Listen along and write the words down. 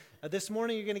This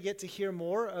morning, you're going to get to hear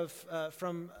more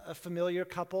from a familiar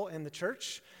couple in the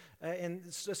church, and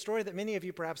it's a story that many of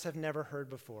you perhaps have never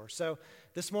heard before. So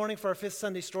this morning, for our fifth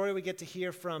Sunday story, we get to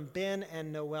hear from Ben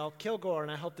and Noelle Kilgore,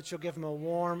 and I hope that you'll give them a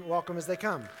warm welcome as they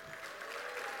come.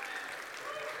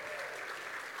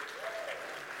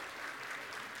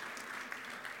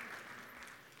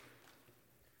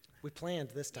 We planned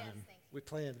this time. Yes, we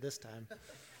planned this time. All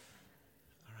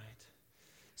right.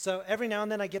 So every now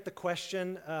and then I get the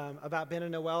question about Ben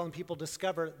and Noelle, and people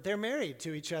discover they're married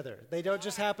to each other. They don't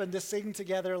just happen to sing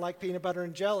together like peanut butter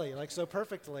and jelly, like so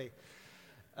perfectly.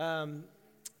 God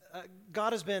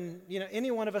has been,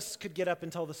 any one of us could get up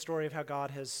and tell the story of how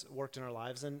God has worked in our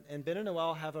lives. And Ben and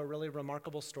Noelle have a really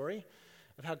remarkable story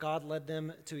of how God led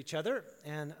them to each other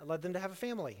and led them to have a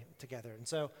family together. And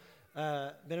so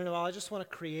Ben and Noelle, I just want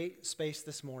to create space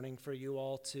this morning for you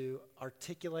all to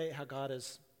articulate how God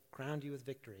has crowned you with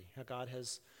victory, how God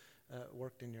has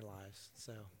worked in your lives.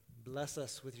 So bless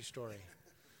us with your story.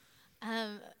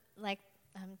 Like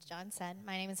John said,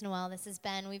 my name is Noelle. This is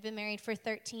Ben. We've been married for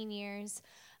 13 years.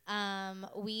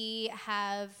 We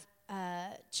have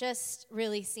just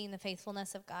really seen the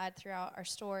faithfulness of God throughout our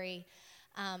story.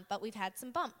 But we've had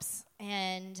some bumps.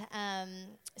 And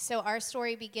so our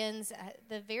story begins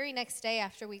the very next day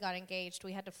after we got engaged.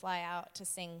 We had to fly out to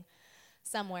sing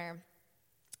somewhere.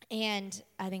 And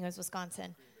I think it was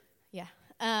Wisconsin. Yeah.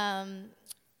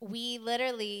 We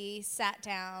literally sat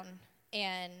down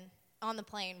and on the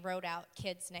plane wrote out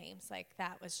kids' names. Like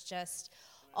that was just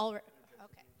all.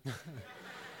 Okay.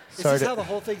 Is this how the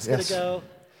whole thing's going to go?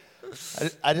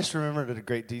 I just remembered a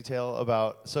great detail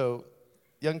about,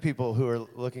 young people who are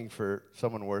looking for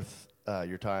someone worth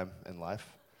your time in life.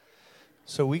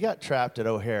 So we got trapped at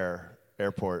O'Hare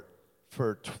Airport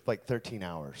for 13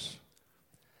 hours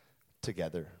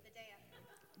together.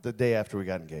 The day after we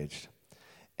got engaged.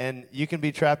 And you can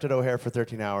be trapped at O'Hare for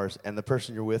 13 hours, and the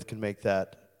person you're with can make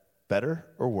that better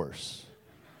or worse.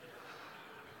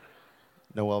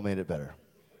 Noelle made it better.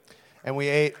 And we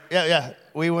ate,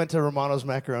 we went to Romano's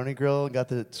Macaroni Grill and got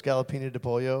the scallopini di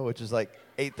pollo, which is like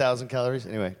 8,000 calories.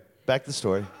 Anyway, back to the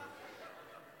story.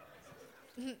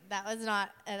 That was not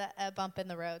a bump in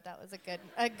the road. That was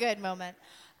a good moment.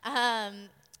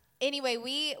 Anyway,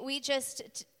 we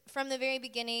just, from the very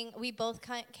beginning, we both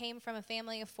came from a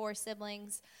family of 4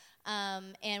 siblings,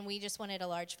 and we just wanted a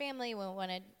large family. We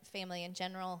wanted family in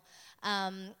general.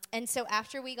 And so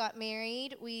after we got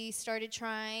married, we started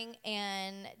trying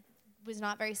and was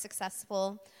not very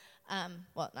successful.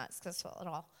 Not successful at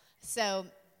all. So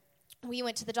we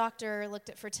went to the doctor, looked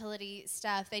at fertility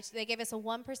stuff. They gave us a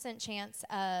 1% chance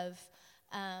of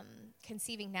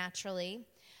conceiving naturally,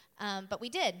 but we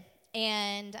did.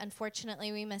 And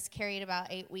unfortunately, we miscarried about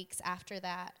 8 weeks after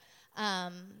that.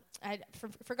 I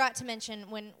forgot to mention,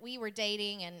 when we were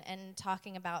dating and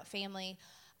talking about family,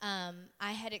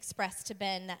 I had expressed to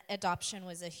Ben that adoption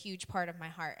was a huge part of my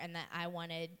heart and that I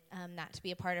wanted that to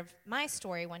be a part of my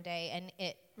story one day, and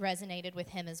it resonated with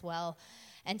him as well.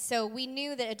 And so we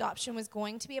knew that adoption was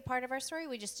going to be a part of our story.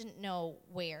 We just didn't know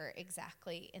where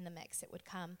exactly in the mix it would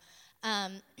come.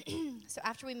 So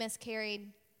after we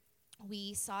miscarried,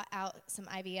 we sought out some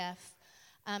IVF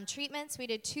treatments. We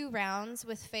did 2 rounds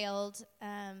with failed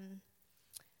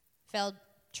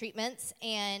treatments,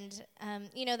 and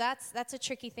that's a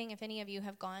tricky thing. If any of you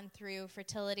have gone through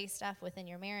fertility stuff within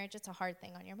your marriage, it's a hard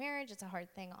thing on your marriage, it's a hard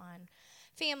thing on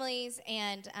families,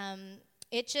 and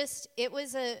it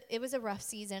was a rough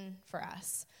season for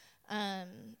us.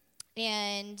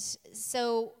 And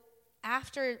so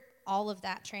after all of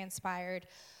that transpired,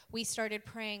 we started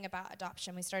praying about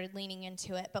adoption. We started leaning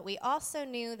into it, but we also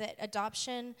knew that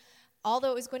adoption,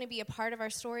 although it was going to be a part of our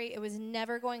story, it was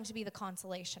never going to be the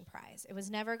consolation prize. It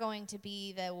was never going to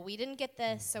be we didn't get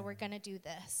this, so we're going to do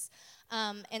this.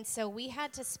 And so we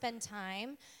had to spend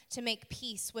time to make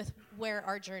peace with where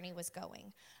our journey was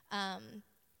going.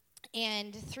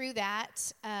 And through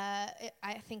that,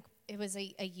 I think it was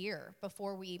a year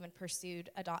before we even pursued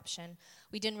adoption.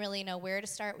 We didn't really know where to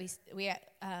start. We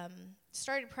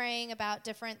started praying about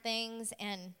different things,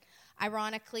 and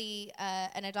ironically,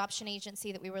 an adoption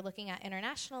agency that we were looking at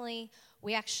internationally,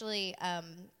 we actually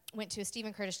went to a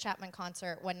Stephen Curtis Chapman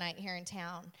concert one night here in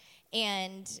town.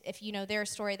 And if you know their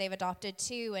story, they've adopted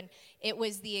 2, and it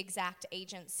was the exact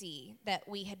agency that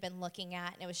we had been looking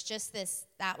at. And it was just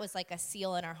that was like a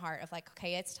seal in our heart of like,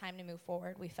 okay, it's time to move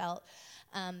forward. We felt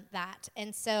that.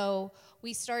 And so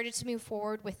we started to move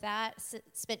forward with that,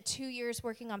 spent 2 years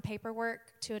working on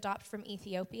paperwork to adopt from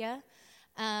Ethiopia.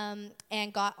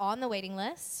 And got on the waiting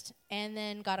list, and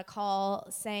then got a call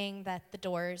saying that the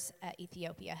doors at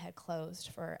Ethiopia had closed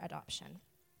for adoption.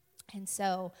 And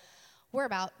so we're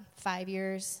about 5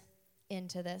 years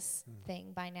into this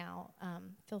thing by now.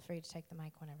 Feel free to take the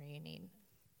mic whenever you need.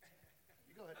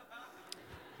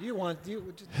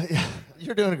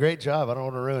 You're doing a great job. I don't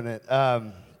want to ruin it.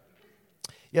 I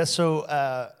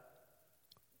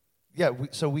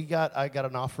got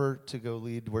an offer to go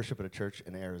lead worship at a church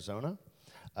in Arizona,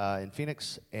 in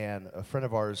Phoenix, and a friend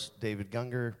of ours, David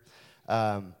Gunger,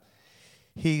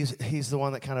 he's the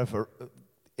one that kind of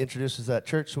introduces that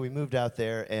church. So we moved out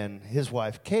there, and his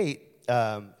wife, Kate,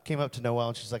 came up to Noel,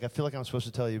 and she's like, I feel like I'm supposed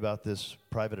to tell you about this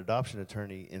private adoption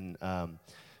attorney in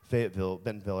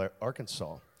Bentonville,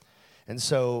 Arkansas. And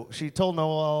so she told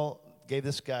Noel, gave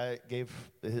his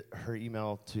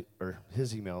email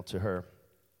to her,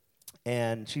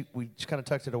 and we just kind of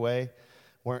tucked it away,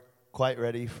 weren't quite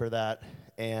ready for that.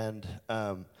 And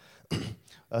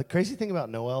a crazy thing about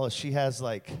Noel is she has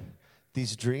like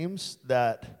these dreams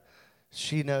that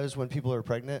she knows when people are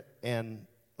pregnant, and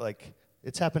like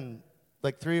it's happened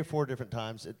like 3 or 4 different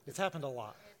times. It's happened a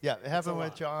lot. Yeah, it happened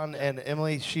with John and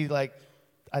Emily. She I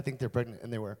think they're pregnant,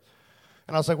 and they were.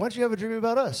 And I was like, why don't you have a dream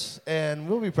about us, and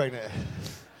we'll be pregnant.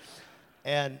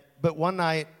 But one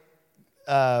night,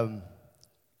 the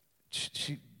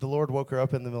Lord woke her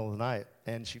up in the middle of the night,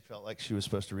 and she felt like she was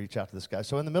supposed to reach out to this guy.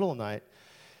 So in the middle of the night,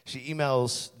 she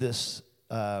emails this.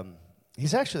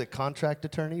 He's actually a contract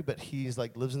attorney, but he's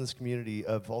lives in this community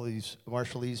of all these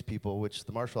Marshallese people, which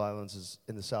the Marshall Islands is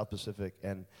in the South Pacific,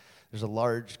 and there's a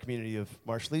large community of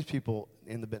Marshallese people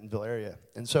in the Bentonville area.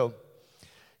 And so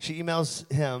she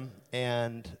emails him,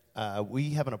 and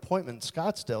we have an appointment in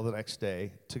Scottsdale the next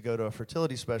day to go to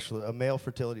a male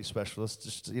fertility specialist,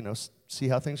 just to, see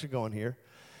how things are going here.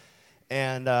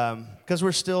 And because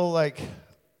we're still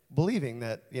believing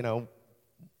that,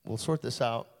 we'll sort this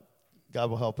out. God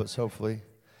will help us, hopefully.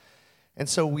 And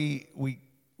so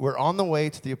we're on the way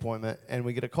to the appointment, and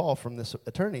we get a call from this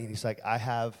attorney, and he's like, I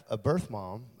have a birth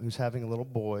mom who's having a little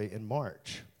boy in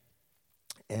March.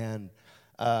 And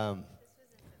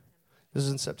this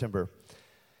is in September.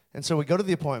 And so we go to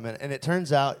the appointment, and it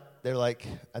turns out they're like,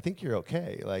 I think you're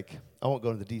okay. I won't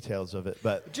go into the details of it,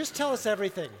 but just tell us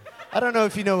everything. I don't know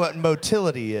if you know what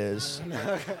motility is.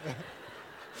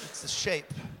 It's the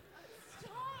shape.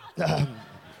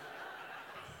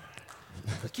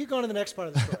 Keep going to the next part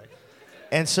of the story.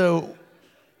 And so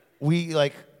we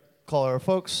call our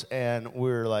folks, and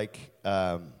we're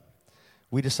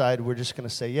we decide we're just going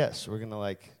to say yes. We're going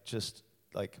to just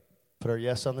put our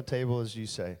yes on the table, as you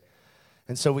say.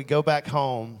 And so we go back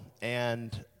home,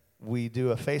 and we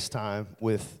do a FaceTime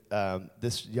with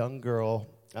this young girl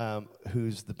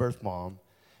who's the birth mom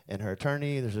and her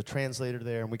attorney. There's a translator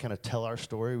there, and we kind of tell our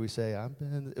story. We say,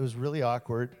 it was really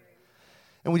awkward.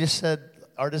 And we just said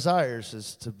our desires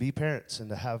is to be parents and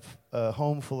to have a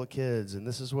home full of kids, and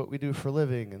this is what we do for a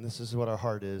living, and this is what our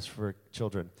heart is for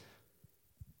children.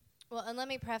 Well, and let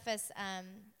me preface,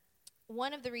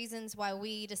 one of the reasons why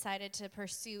we decided to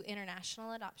pursue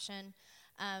international adoption,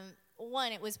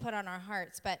 one, it was put on our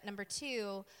hearts, but number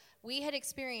 2, we had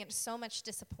experienced so much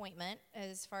disappointment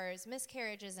as far as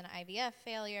miscarriages and IVF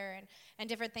failure and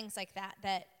different things like that,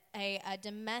 that a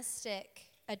domestic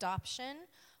adoption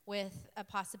with a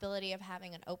possibility of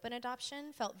having an open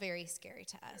adoption felt very scary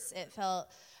to us. It felt,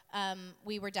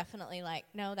 we were definitely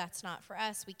no, that's not for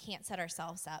us. We can't set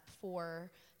ourselves up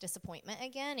for disappointment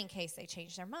again in case they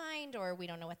change their mind or we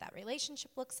don't know what that relationship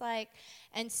looks like.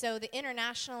 And so the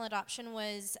international adoption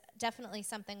was definitely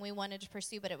something we wanted to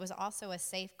pursue, but it was also a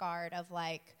safeguard of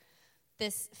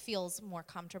this feels more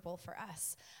comfortable for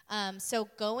us. So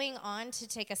going on to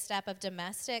take a step of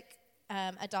domestic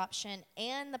adoption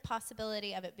and the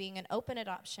possibility of it being an open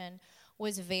adoption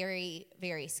was very,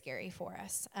 very scary for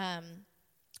us.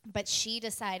 But she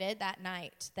decided that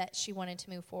night that she wanted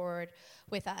to move forward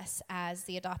with us as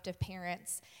the adoptive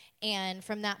parents. And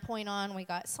from that point on, we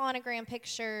got sonogram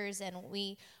pictures, and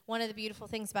one of the beautiful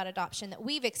things about adoption that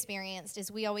we've experienced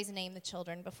is we always name the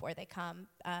children before they come.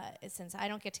 Since I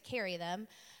don't get to carry them,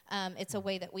 it's a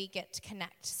way that we get to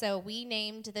connect. So we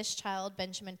named this child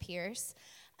Benjamin Pierce,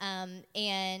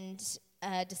 and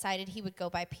decided he would go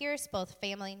by Pierce, both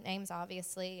family names,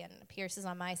 obviously, and Pierce is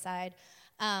on my side.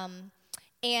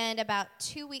 And about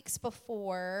 2 weeks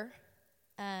before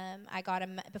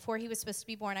before he was supposed to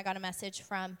be born, I got a message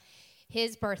from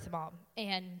his birth mom,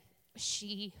 and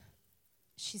she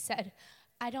said,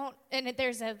 and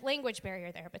there's a language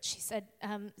barrier there, but she said,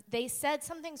 they said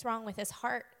something's wrong with his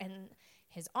heart and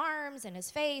his arms and his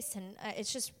face, and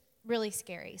it's just really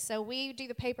scary. So we do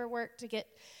the paperwork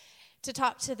to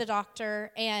talk to the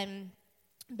doctor, and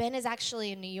Ben is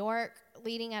actually in New York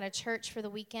leading at a church for the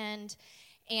weekend,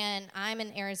 and I'm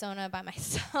in Arizona by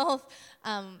myself,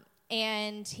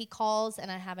 And he calls, and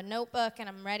I have a notebook, and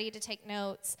I'm ready to take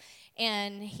notes.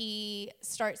 And he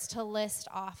starts to list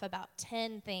off about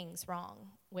 10 things wrong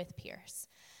with Pierce.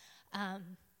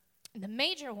 The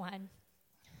major one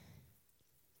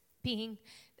being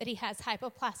that he has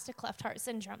hypoplastic left heart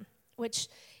syndrome, which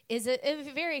is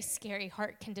a very scary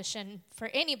heart condition for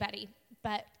anybody.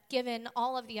 But given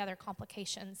all of the other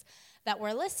complications that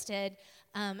were listed,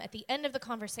 at the end of the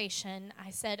conversation,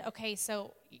 I said, okay,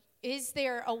 so is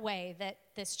there a way that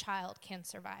this child can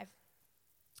survive?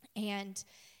 And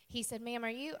he said, ma'am, are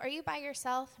you by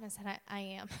yourself? And I said, I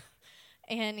am.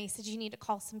 And he said, you need to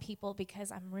call some people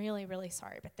because I'm really, really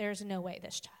sorry, but there's no way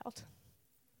this child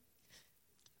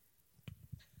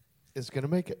is going to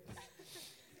make it.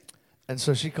 And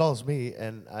so she calls me,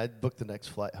 and I booked the next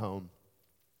flight home.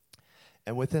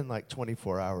 And within like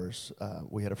 24 hours,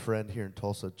 we had a friend here in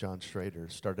Tulsa, John Schrader,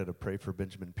 started a Pray for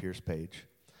Benjamin Pierce page.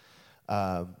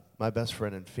 My best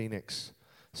friend in Phoenix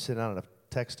sent out a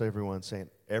text to everyone saying,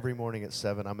 every morning at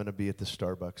 7, I'm going to be at the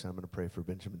Starbucks, and I'm going to pray for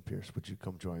Benjamin Pierce. Would you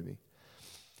come join me?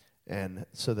 And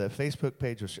so the Facebook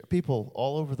page was, people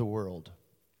all over the world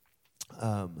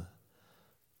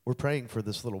were praying for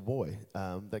this little boy,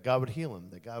 that God would heal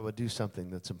him, that God would do something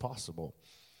that's impossible.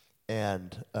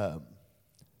 And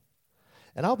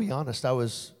I'll be honest,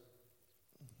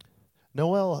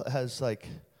 Noelle has like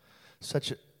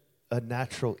such a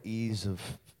natural ease of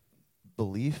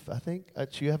belief, I think.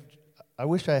 I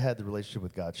wish I had the relationship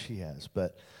with God she has,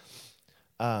 but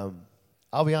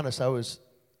I'll be honest, I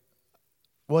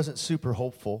wasn't super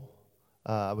hopeful.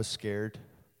 I was scared.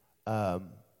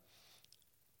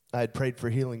 I had prayed for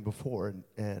healing before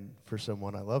and for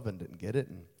someone I love and didn't get it.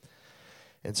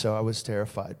 And so I was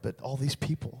terrified. But all these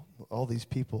people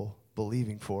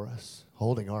believing for us,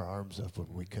 holding our arms up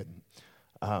when we couldn't,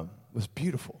 was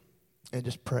beautiful. And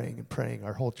just praying and praying.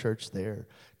 Our whole church there,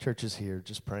 churches here,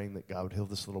 just praying that God would heal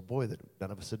this little boy that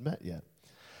none of us had met yet.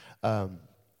 And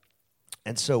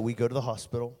so we go to the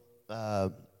hospital.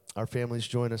 Our families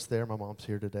join us there. My mom's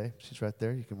here today. She's right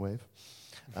there. You can wave.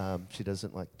 She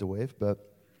doesn't like to wave, but...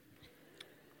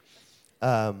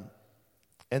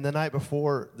 and the night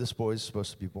before this boy's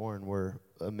supposed to be born, we're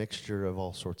a mixture of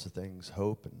all sorts of things,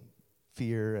 hope and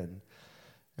fear, and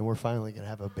we're finally going to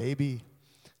have a baby,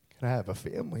 going to have a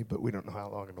family, but we don't know how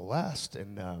long it'll last.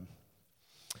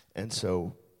 And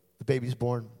so the baby's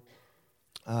born.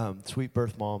 Sweet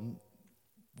birth mom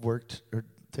worked her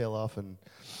tail off, and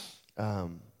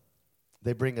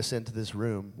they bring us into this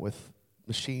room with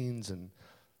machines and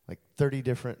like 30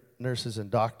 different nurses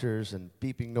and doctors and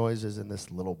beeping noises, and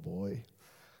this little boy,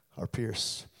 our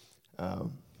Pierce,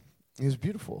 he was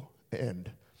beautiful. And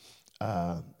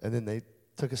then they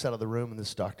took us out of the room, and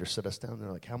this doctor set us down.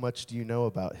 They're like, how much do you know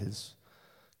about his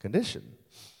condition?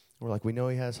 And we're like, we know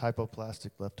he has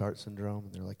hypoplastic left heart syndrome.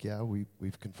 And they're like, yeah,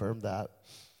 we've confirmed that.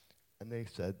 And they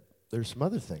said, there's some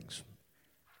other things.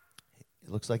 It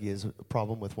looks like he has a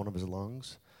problem with one of his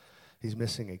lungs. He's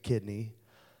missing a kidney.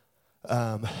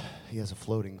 He has a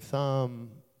floating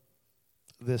thumb,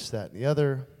 this, that, and the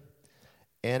other.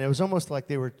 And it was almost like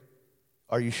they were,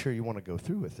 are you sure you want to go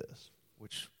through with this?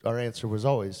 Which our answer was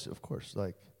always, of course,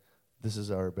 like, this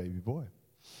is our baby boy.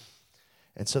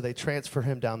 And so they transfer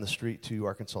him down the street to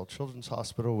Arkansas Children's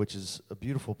Hospital, which is a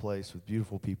beautiful place with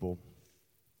beautiful people.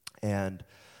 And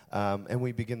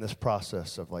we begin this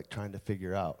process of, like, trying to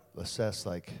figure out, assess,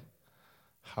 like,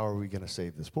 how are we going to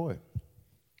save this boy?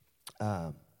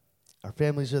 Our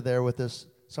families are there with us.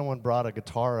 Someone brought a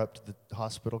guitar up to the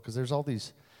hospital because there's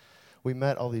we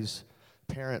met all these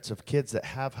parents of kids that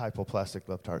have hypoplastic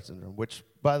left heart syndrome, which,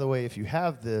 by the way, if you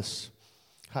have this,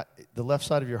 the left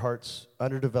side of your heart's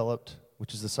underdeveloped,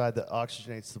 which is the side that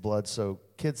oxygenates the blood. So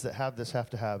kids that have this have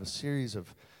to have a series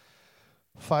of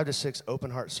 5 to 6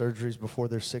 open heart surgeries before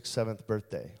their 6th, 7th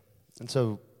birthday. And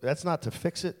so that's not to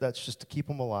fix it. That's just to keep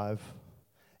them alive.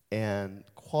 And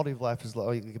quality of life is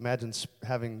low. You can imagine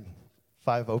having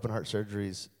 5 open heart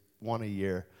surgeries, 1 a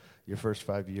year, your first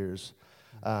 5 years.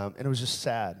 And it was just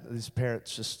sad. These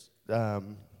parents just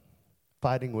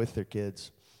fighting with their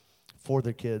kids, for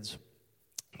their kids.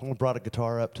 Someone brought a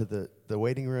guitar up to the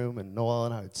waiting room, and Noelle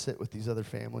and I would sit with these other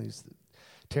families,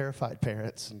 terrified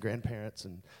parents and grandparents,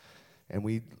 and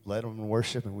we'd let them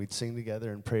worship, and we'd sing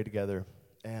together and pray together.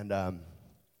 And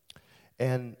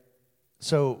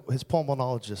so his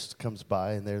pulmonologist comes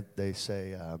by, and they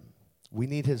say, we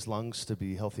need his lungs to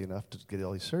be healthy enough to get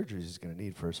all these surgeries he's going to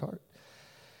need for his heart.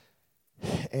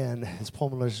 And his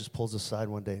pulmonologist pulls aside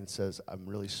one day and says, I'm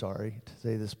really sorry to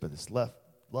say this, but his left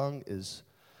lung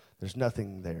there's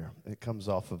nothing there. It comes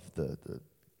off of the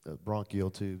bronchial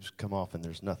tubes, come off, and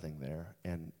there's nothing there.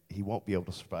 And he won't be able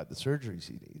to survive the surgeries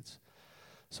he needs.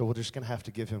 So we're just going to have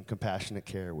to give him compassionate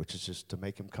care, which is just to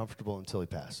make him comfortable until he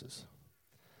passes.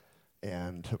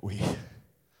 And we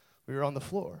were on the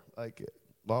floor. Like,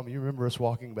 Mom, you remember us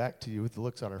walking back to you with the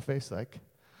looks on our face like,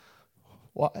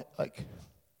 why? Like,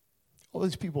 all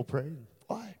these people praying.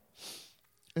 Why?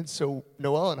 And so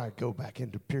Noel and I go back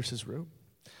into Pierce's room,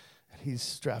 and he's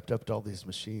strapped up to all these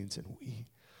machines, and we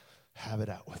have it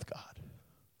out with God.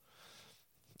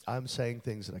 I'm saying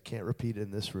things that I can't repeat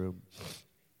in this room.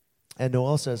 And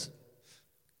Noel says,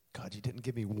 God, you didn't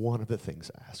give me one of the things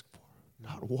I asked for.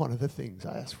 Not one of the things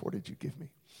I asked for did you give me.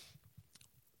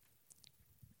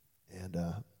 And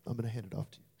I'm going to hand it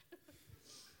off to you.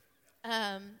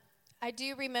 I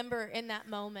do remember in that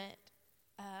moment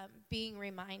being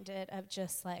reminded of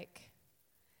just like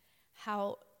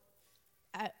how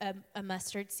a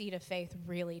mustard seed of faith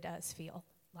really does feel.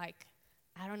 Like,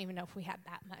 I don't even know if we had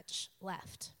that much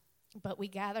left. But we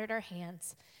gathered our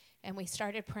hands and we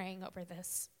started praying over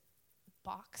this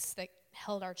box that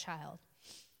held our child.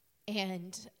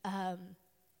 And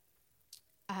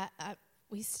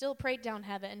we still prayed down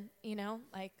heaven, you know,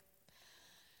 like.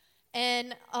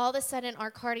 And all of a sudden,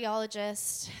 our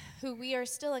cardiologist, who we are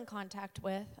still in contact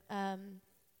with,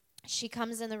 she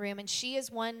comes in the room, and she is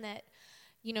one that,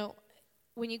 you know,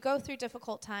 when you go through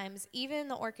difficult times, even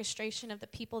the orchestration of the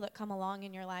people that come along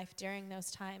in your life during those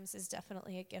times is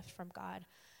definitely a gift from God.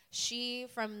 She,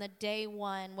 from the day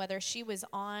one, whether she was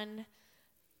on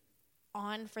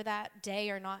for that day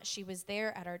or not, she was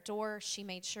there at our door. She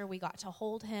made sure we got to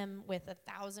hold him with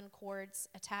 1,000 cords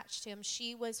attached to him.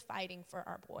 She was fighting for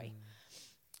our boy.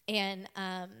 And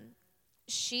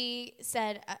she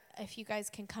said, if you guys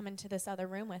can come into this other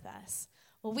room with us.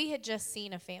 Well, we had just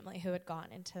seen a family who had gone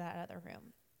into that other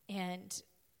room, and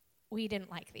we didn't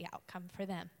like the outcome for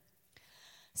them.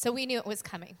 So we knew it was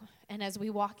coming. And as we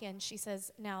walk in, she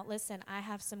says, now, listen, I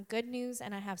have some good news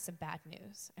and I have some bad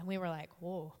news. And we were like,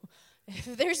 whoa, if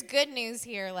there's good news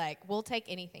here, like, we'll take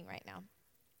anything right now.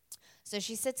 So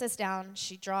she sits us down.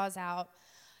 She draws out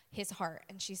his heart.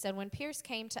 And she said, when Pierce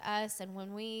came to us and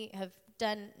when we have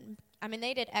done, I mean,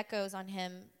 they did echoes on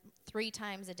him 3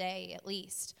 times a day at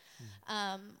least.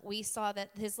 We saw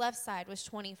that his left side was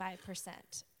 25%.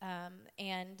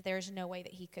 And there's no way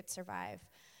that he could survive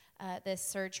this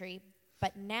surgery.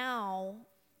 But now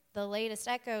the latest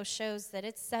echo shows that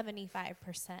it's 75%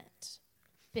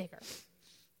 bigger.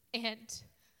 And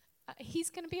he's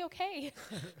going to be okay.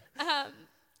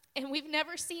 And we've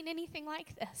never seen anything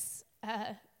like this.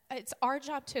 It's our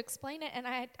job to explain it, and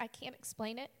I can't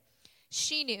explain it.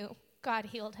 She knew God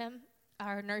healed him.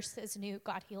 Our nurses knew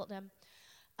God healed him.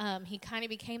 He kind of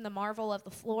became the marvel of the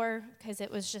floor because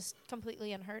it was just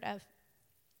completely unheard of.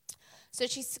 So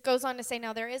she goes on to say,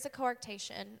 now there is a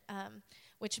coarctation,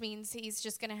 which means he's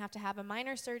just going to have a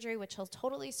minor surgery, which he'll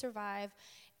totally survive,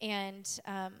 and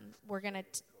we're going to...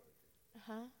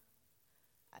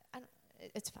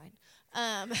 It's fine.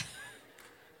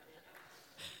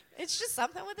 It's just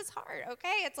something with his heart,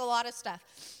 okay? It's a lot of stuff.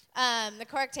 The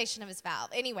coarctation of his valve.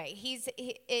 Anyway,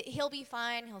 he'll be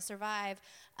fine. He'll survive.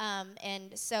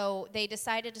 And so they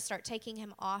decided to start taking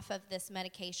him off of this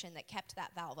medication that kept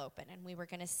that valve open, and we were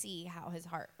going to see how his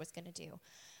heart was going to do.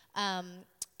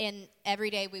 And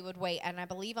every day we would wait, and I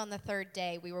believe on the 3rd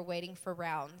day we were waiting for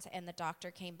rounds, and the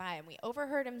doctor came by, and we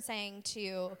overheard him saying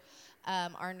to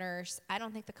our nurse, I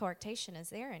don't think the coarctation is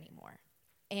there anymore.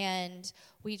 And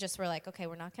we just were like, okay,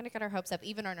 we're not going to get our hopes up.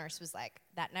 Even our nurse was like,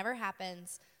 that never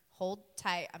happens. Hold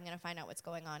tight. I'm going to find out what's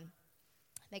going on.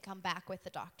 They come back with the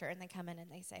doctor, and they come in and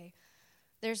they say,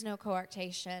 there's no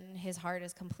coarctation. His heart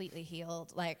is completely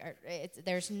healed.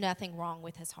 There's nothing wrong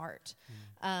with his heart.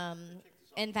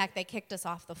 In fact, they kicked us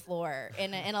off the floor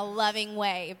in a loving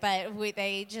way, but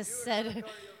they just said,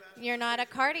 you're not a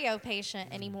cardio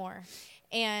patient anymore.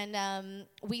 And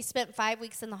we spent 5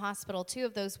 weeks in the hospital. 2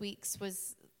 of those weeks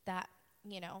was that,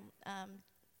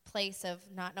 place of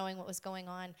not knowing what was going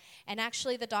on. And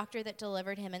actually, the doctor that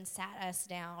delivered him and sat us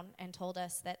down and told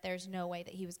us that there's no way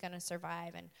that he was going to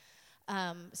survive, and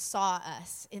saw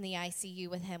us in the ICU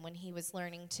with him when he was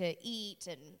learning to eat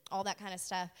and all that kind of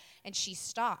stuff. And she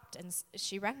stopped, and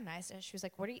she recognized us. She was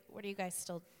like, what are you guys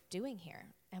still doing here?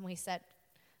 And we said,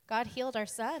 God healed our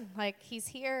son. Like, he's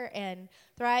here and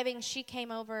thriving. She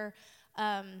came over.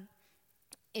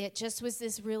 It just was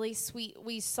this really sweet,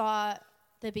 we saw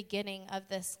the beginning of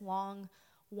this long,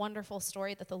 wonderful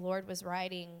story that the Lord was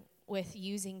writing with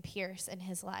using Pierce in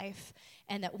his life,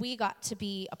 and that we got to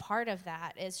be a part of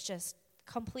that is just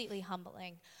completely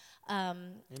humbling.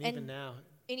 And even now,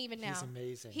 he's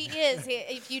amazing. He is.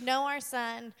 If you know our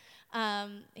son,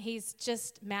 he's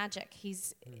just magic.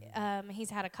 He's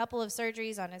had a couple of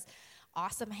surgeries on his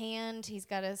awesome hand. He's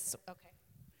got his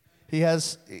He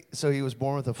was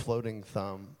born with a floating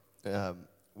thumb,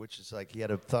 which is like he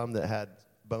had a thumb that had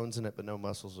bones in it but no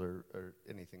muscles or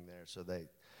anything there. So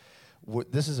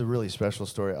this is a really special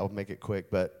story. I'll make it quick.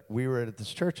 But we were at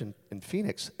this church in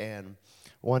Phoenix, and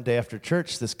one day after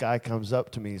church, this guy comes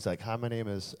up to me. He's like, "Hi, my name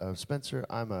is Spencer.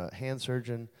 I'm a hand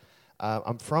surgeon.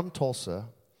 I'm from Tulsa.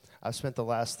 I've spent the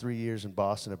last 3 years in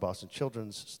Boston at Boston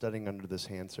Children's studying under this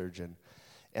hand surgeon.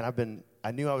 And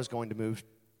I knew I was going to move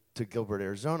to Gilbert,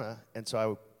 Arizona, and so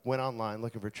I went online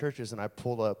looking for churches, and I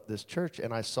pulled up this church,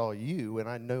 and I saw you, and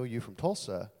I know you from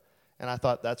Tulsa, and I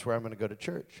thought that's where I'm going to go to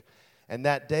church." And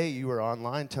that day, you were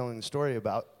online telling the story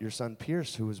about your son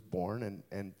Pierce, who was born,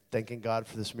 and thanking God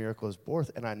for this miracle of his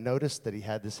birth, and I noticed that he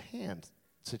had this hand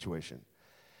situation.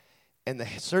 And the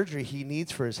surgery he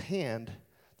needs for his hand,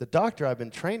 the doctor I've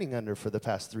been training under for the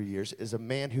past 3 years is a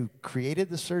man who created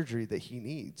the surgery that he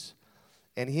needs.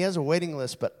 And he has a waiting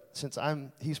list, but since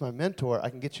he's my mentor, I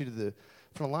can get you to the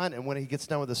front line, and when he gets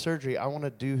done with the surgery, I want to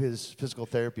do his physical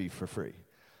therapy for free.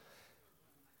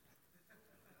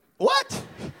 What?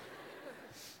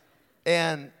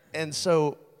 And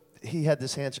so he had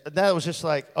this hand. That was just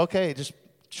like, okay, just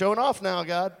showing off now,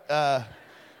 God.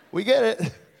 We get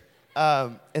it.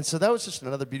 And so that was just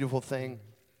another beautiful thing.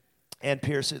 And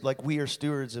Pierce, like, we are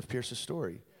stewards of Pierce's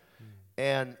story.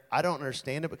 And I don't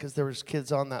understand it because there was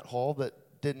kids on that hall that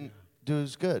didn't do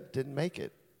as good, didn't make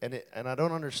it. And I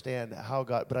don't understand how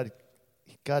God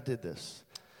did this.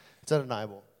 It's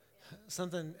undeniable.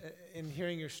 Something, in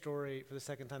hearing your story for the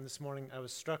second time this morning, I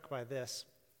was struck by this.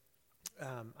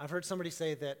 I've heard somebody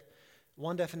say that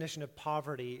one definition of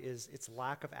poverty is its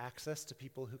lack of access to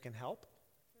people who can help.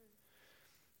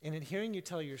 And in hearing you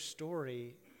tell your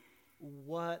story,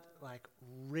 what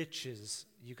riches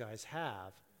you guys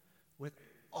have with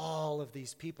all of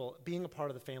these people being a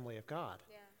part of the family of God.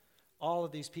 Yeah. All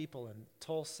of these people in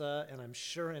Tulsa, and I'm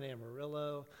sure in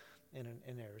Amarillo, and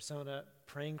in Arizona,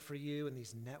 praying for you, and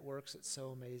these networks. It's so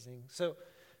amazing. So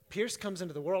Pierce comes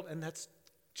into the world, and that's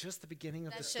just the beginning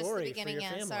of the story. That's just the beginning, for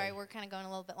your family. Sorry, we're kind of going a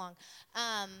little bit long.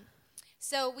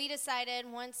 So we decided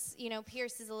once,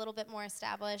 Pierce is a little bit more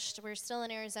established, we're still in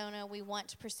Arizona, we want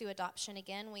to pursue adoption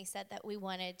again. We said that we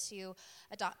wanted to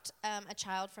adopt a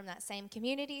child from that same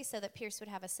community so that Pierce would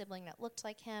have a sibling that looked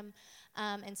like him.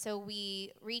 And so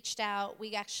we reached out.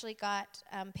 We actually got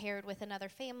paired with another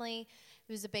family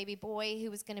who's a baby boy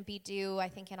who was going to be due, I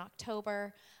think, in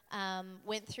October.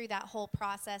 Went through that whole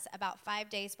process. About 5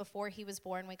 days before he was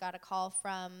born, we got a call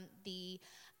from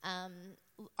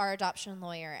our adoption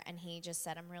lawyer, and he just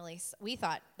said, we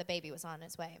thought the baby was on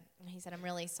his way. And he said, "I'm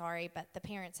really sorry, but the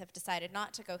parents have decided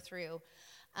not to go through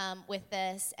with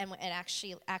this," and it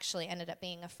actually ended up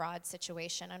being a fraud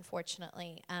situation,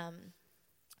 unfortunately.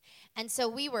 And so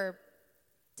we were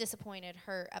disappointed,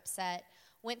 hurt, upset,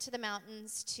 went to the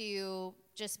mountains to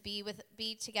just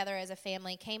be together as a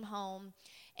family, came home.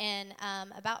 And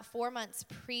about 4 months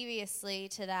previously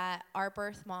to that, our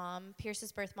birth mom,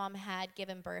 Pierce's birth mom, had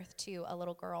given birth to a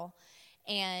little girl.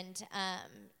 And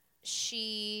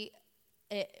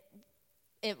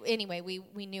anyway,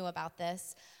 we knew about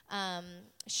this.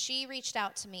 She reached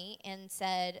out to me and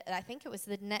said, I think it was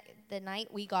the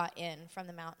night we got in from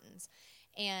the mountains.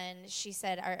 And she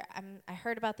said, I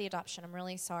heard about the adoption. I'm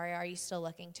really sorry. Are you still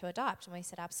looking to adopt? And we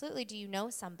said, absolutely. Do you know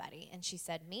somebody? And she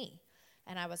said, me.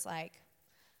 And I was like,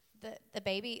 the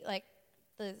baby, like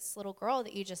this little girl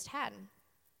that you just had.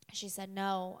 She said,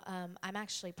 no, I'm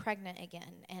actually pregnant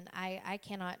again, and I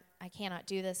cannot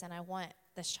do this, and I want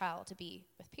this child to be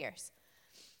with Pierce.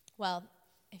 Well,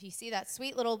 if you see that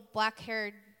sweet little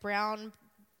black-haired,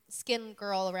 brown-skinned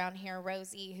girl around here,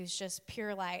 Rosie, who's just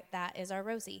pure light, that is our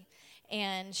Rosie.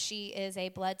 And she is a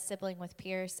blood sibling with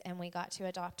Pierce, and we got to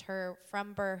adopt her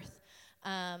from birth.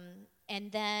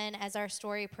 And then as our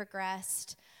story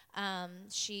progressed,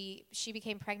 she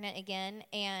became pregnant again,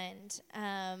 and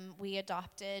we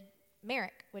adopted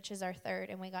Merrick, which is our third,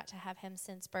 and we got to have him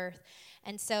since birth.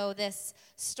 And so this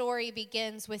story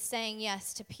begins with saying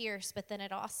yes to Pierce, but then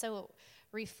it also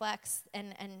reflects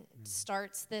and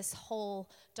starts this whole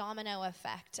domino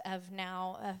effect of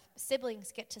now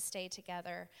siblings get to stay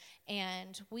together,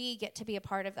 and we get to be a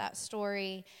part of that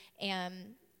story.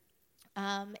 And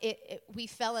we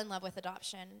fell in love with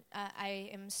adoption. I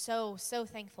am so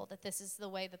thankful that this is the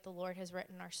way that the Lord has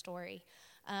written our story.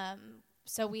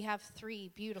 So we have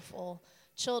 3 beautiful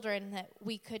children that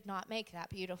we could not make that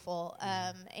beautiful.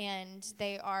 And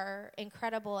they are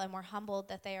incredible, and we're humbled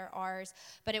that they are ours.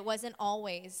 But it wasn't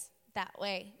always that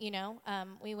way,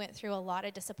 We went through a lot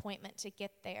of disappointment to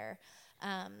get there.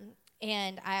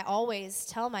 And I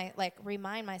always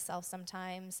remind myself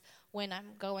sometimes when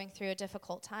I'm going through a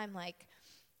difficult time,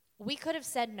 we could have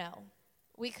said no.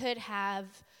 We could have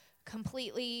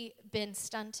completely been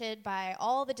stunted by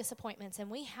all the disappointments, and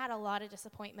we had a lot of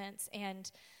disappointments,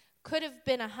 and could have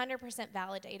been 100%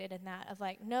 validated in that of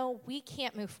like, no, we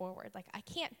can't move forward. Like, I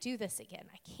can't do this again.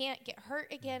 I can't get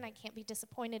hurt again. I can't be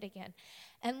disappointed again.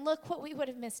 And look what we would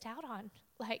have missed out on.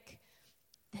 Like,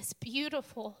 this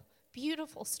beautiful,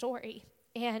 beautiful story.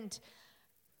 And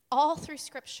all through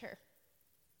Scripture,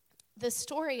 the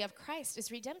story of Christ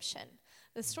is redemption.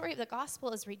 The story of the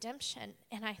gospel is redemption.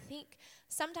 And I think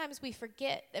sometimes we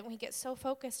forget that we get so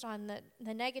focused on the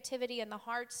negativity and the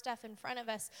hard stuff in front of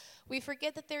us. We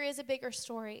forget that there is a bigger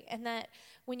story, and that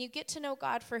when you get to know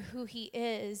God for who he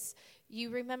is, you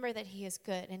remember that he is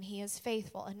good and he is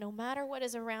faithful. And no matter what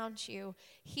is around you,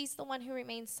 he's the one who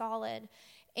remains solid.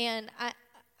 And I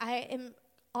am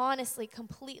honestly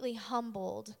completely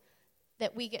humbled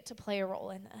that we get to play a role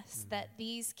in this, that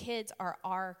these kids are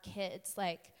our kids.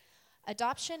 Like,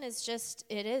 adoption is just,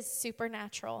 it is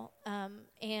supernatural.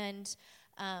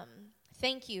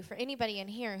 Thank you for anybody in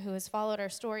here who has followed our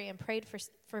story and prayed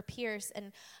for Pierce.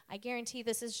 And I guarantee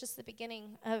this is just the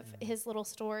beginning of his little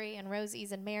story, and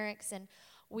Rosie's and Merrick's. And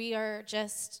we are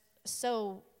just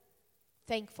so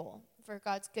thankful for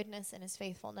God's goodness and his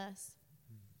faithfulness.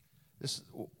 This,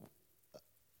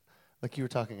 like you were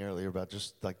talking earlier about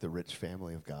just like the rich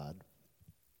family of God.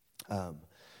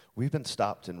 We've been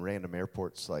stopped in random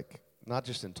airports, like not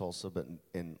just in Tulsa, but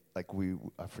in like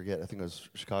I forget, I think it was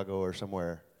Chicago or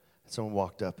somewhere. Someone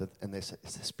walked up and they said,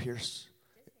 "Is this Pierce?"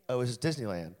 Oh, it was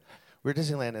Disneyland. We're at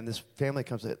Disneyland, and this family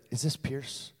comes in. "Is this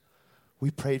Pierce? We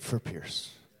prayed for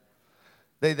Pierce."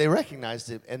 They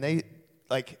recognized it, and they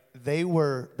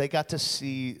got to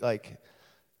see like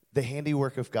the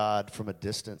handiwork of God from a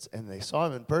distance, and they saw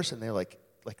him in person. They're like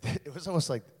it was almost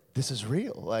like, this is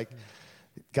real. Like,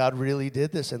 God really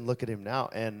did this, and look at him now.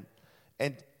 And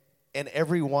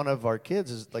every one of our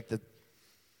kids is like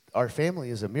our family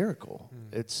is a miracle.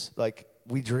 It's like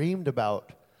we dreamed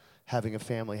about having a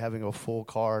family, having a full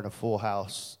car and a full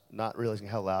house, not realizing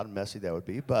how loud and messy that would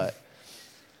be, but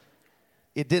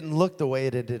it didn't look the way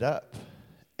it ended up.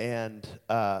 And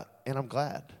I'm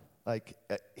glad. Like,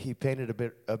 he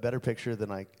painted a better picture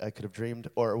than I could have dreamed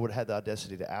or would have had the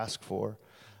audacity to ask for.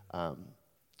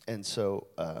 And so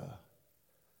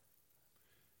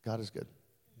God is good.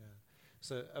 Yeah.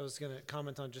 So I was going to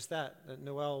comment on just that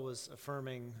Noel was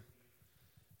affirming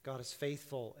God is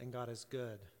faithful and God is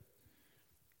good,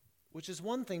 which is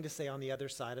one thing to say on the other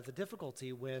side of the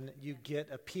difficulty when you get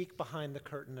a peek behind the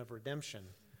curtain of redemption.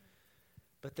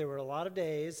 But there were a lot of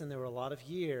days and there were a lot of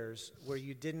years where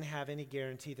you didn't have any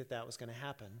guarantee that was going to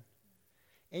happen.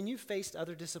 And you faced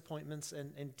other disappointments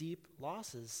and deep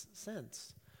losses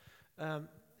since. Ben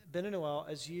and Noel,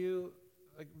 as you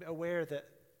aware that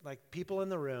like people in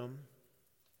the room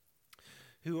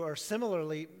who are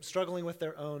similarly struggling with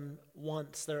their own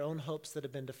wants, their own hopes that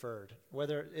have been deferred,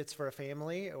 whether it's for a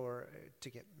family or to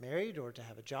get married or to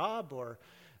have a job or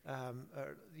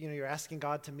you're asking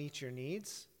God to meet your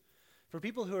needs. For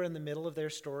people who are in the middle of their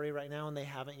story right now and they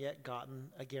haven't yet gotten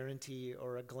a guarantee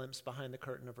or a glimpse behind the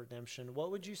curtain of redemption,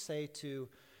 what would you say to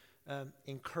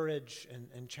encourage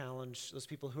and challenge those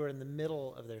people who are in the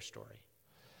middle of their story?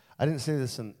 I didn't say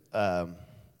this in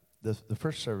the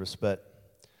first service, but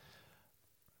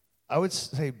I would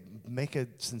say make a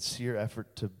sincere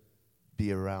effort to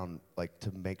be around, like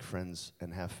to make friends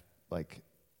and have like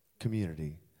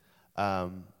community.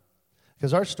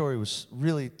 Because our story was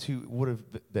really would have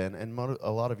been, and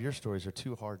a lot of your stories are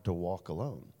too hard to walk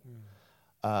alone.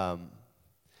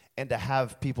 And to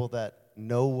have people that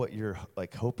know what you're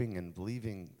like hoping and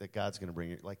believing that God's going to bring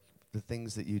you, like the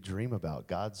things that you dream about.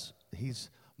 He's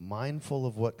mindful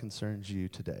of what concerns you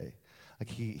today. Like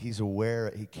he's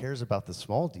aware, he cares about the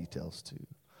small details too.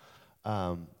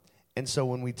 And so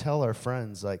when we tell our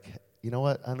friends, like, you know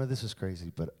what, I know this is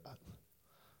crazy, but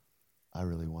I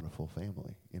really want a full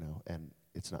family, and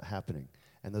it's not happening.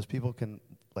 And those people can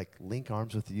like link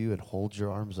arms with you and hold your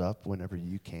arms up whenever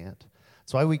you can't.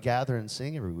 That's why we gather and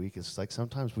sing every week. It's like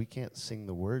sometimes we can't sing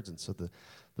the words, and so the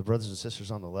brothers and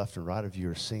sisters on the left and right of you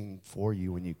are singing for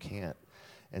you when you can't.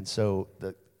 And so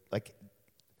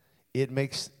it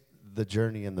makes the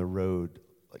journey and the road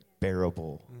like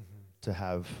bearable to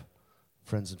have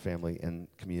friends and family and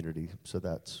community. So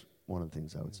that's one of the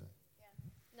things I would say.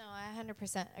 No, I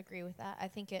 100% agree with that. I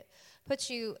think it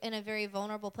puts you in a very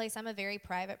vulnerable place. I'm a very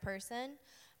private person,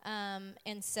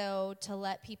 and so to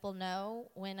let people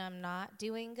know when I'm not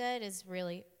doing good is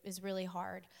really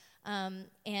hard.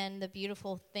 And the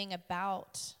beautiful thing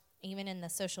about even in the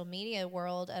social media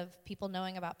world of people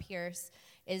knowing about Pierce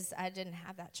is I didn't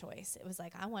have that choice. It was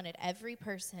like I wanted every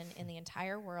person in the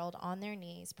entire world on their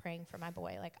knees praying for my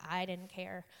boy. Like I didn't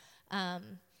care.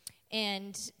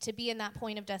 And to be in that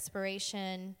point of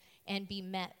desperation and be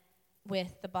met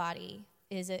with the body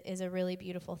is a really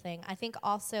beautiful thing. I think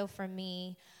also for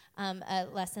me, a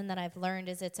lesson that I've learned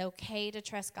is it's okay to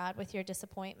trust God with your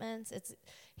disappointments.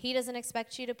 He doesn't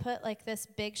expect you to put like this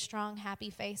big, strong, happy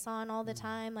face on all the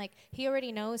time. Like he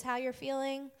already knows how you're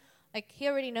feeling. Like, he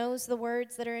already knows the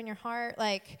words that are in your heart.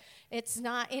 Like, it's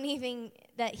not anything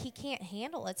that he can't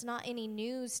handle. It's not any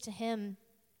news to him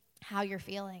how you're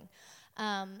feeling.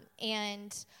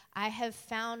 And I have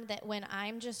found that when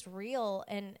I'm just real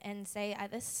and say,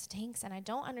 this stinks and I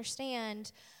don't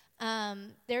understand,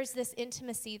 there's this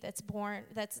intimacy that's born,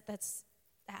 that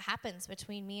happens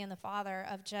between me and the Father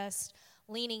of just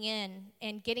leaning in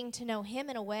and getting to know him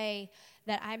in a way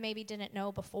that I maybe didn't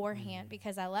know beforehand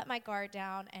because I let my guard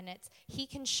down, and he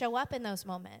can show up in those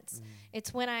moments.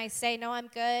 It's when I say, no, I'm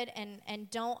good, and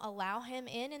don't allow him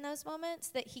in those moments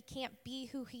that he can't be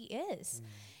who he is.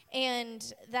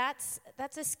 And that's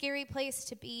a scary place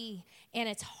to be, and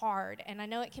it's hard. And I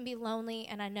know it can be lonely,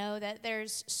 and I know that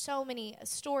there's so many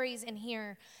stories in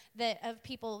here of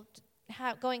people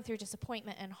going through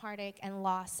disappointment and heartache and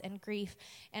loss and grief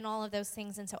and all of those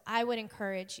things. And so I would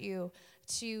encourage you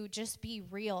to just be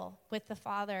real with the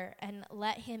Father and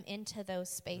let him into those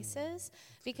spaces,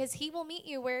 because he will meet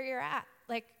you where you're at.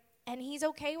 And he's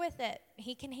okay with it.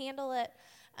 He can handle it.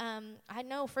 I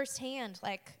know firsthand,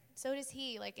 so does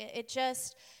he.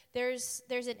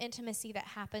 There's an intimacy that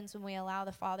happens when we allow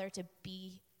the Father to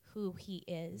be who he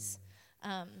is.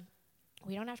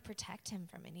 We don't have to protect him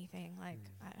from anything.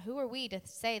 Who are we to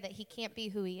say that he can't be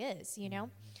who he is, you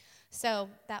know? So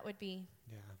that would be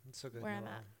that's so good, where Noelle.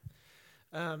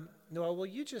 I'm at. Noelle,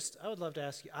 I would love to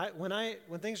ask you,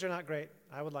 when things are not great,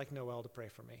 I would like Noelle to pray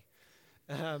for me.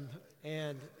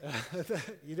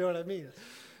 You know what I mean?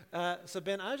 So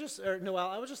Ben, Noelle,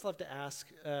 I would just love to ask,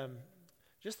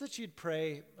 just that you'd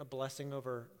pray a blessing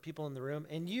over people in the room.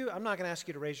 And I'm not going to ask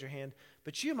you to raise your hand,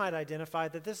 but you might identify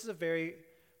that this is a very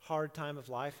hard time of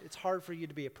life. It's hard for you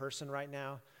to be a person right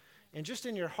now. And just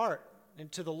in your heart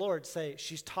and to the Lord, say,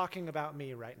 she's talking about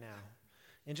me right now.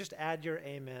 And just add your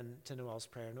amen to Noelle's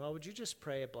prayer. Noelle, would you just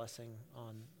pray a blessing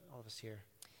on all of us here?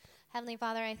 Heavenly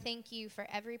Father, I thank you for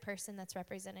every person that's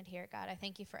represented here, God. I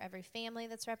thank you for every family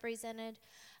that's represented.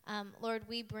 Lord,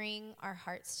 we bring our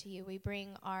hearts to you. We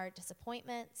bring our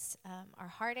disappointments, our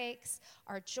heartaches,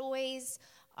 our joys,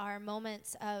 our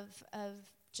moments of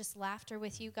just laughter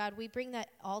with you, God. We bring that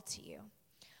all to you.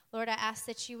 Lord, I ask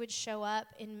that you would show up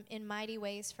in mighty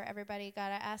ways for everybody.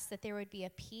 God, I ask that there would be a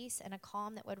peace and a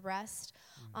calm that would rest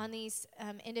on these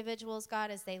individuals,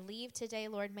 God, as they leave today.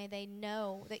 Lord, may they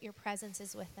know that your presence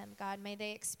is with them, God. May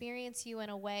they experience you in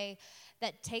a way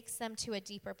that takes them to a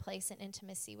deeper place in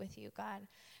intimacy with you, God.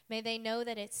 May they know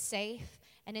that it's safe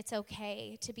and it's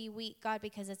okay to be weak, God,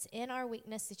 because it's in our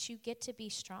weakness that you get to be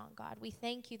strong, God. We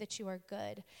thank you that you are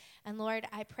good. And Lord,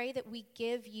 I pray that we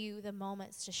give you the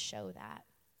moments to show that.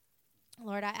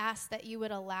 Lord, I ask that you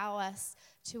would allow us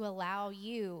to allow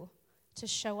you to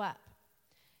show up,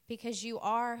 because you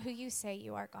are who you say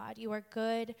you are, God. You are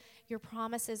good. Your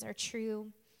promises are true.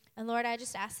 And Lord, I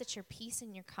just ask that your peace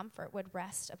and your comfort would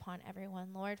rest upon everyone.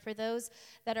 Lord, for those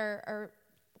that are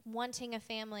wanting a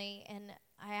family, and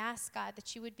I ask, God,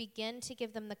 that you would begin to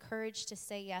give them the courage to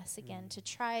say yes again, to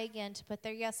try again, to put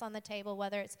their yes on the table,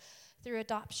 whether it's through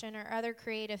adoption or other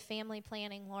creative family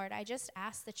planning, Lord. I just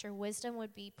ask that your wisdom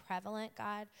would be prevalent,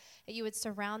 God, that you would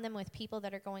surround them with people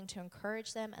that are going to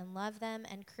encourage them and love them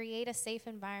and create a safe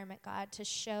environment, God, to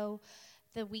show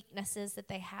the weaknesses that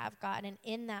they have, God, and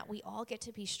in that we all get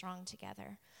to be strong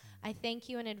together. I thank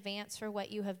you in advance for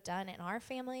what you have done in our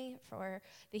family, for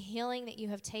the healing that you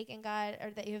have taken, God,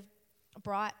 or that you have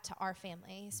brought to our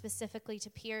family, specifically to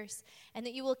Pierce, and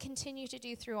that you will continue to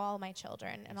do through all my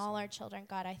children and all our children.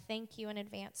 God, I thank you in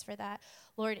advance for that.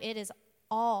 Lord, it is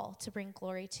all to bring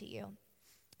glory to you.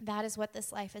 That is what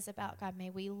this life is about, God. May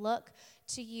we look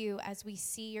to you as we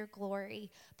see your glory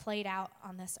played out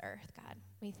on this earth, God.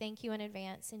 We thank you in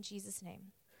advance. In Jesus'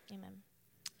 name, amen.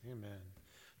 Amen.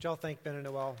 Would y'all thank Ben and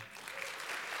Noelle?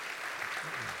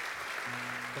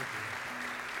 Thank you.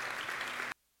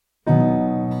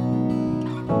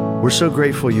 We're so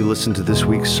grateful you listened to this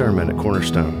week's sermon at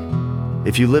Cornerstone.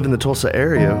 If you live in the Tulsa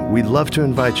area, we'd love to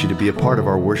invite you to be a part of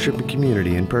our worship and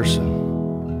community in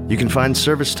person. You can find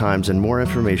service times and more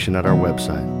information at our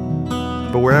website.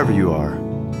 But wherever you are,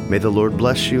 may the Lord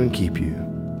bless you and keep you.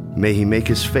 May he make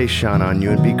his face shine on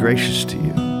you and be gracious to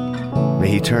you. May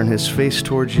he turn his face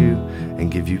towards you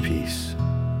and give you peace.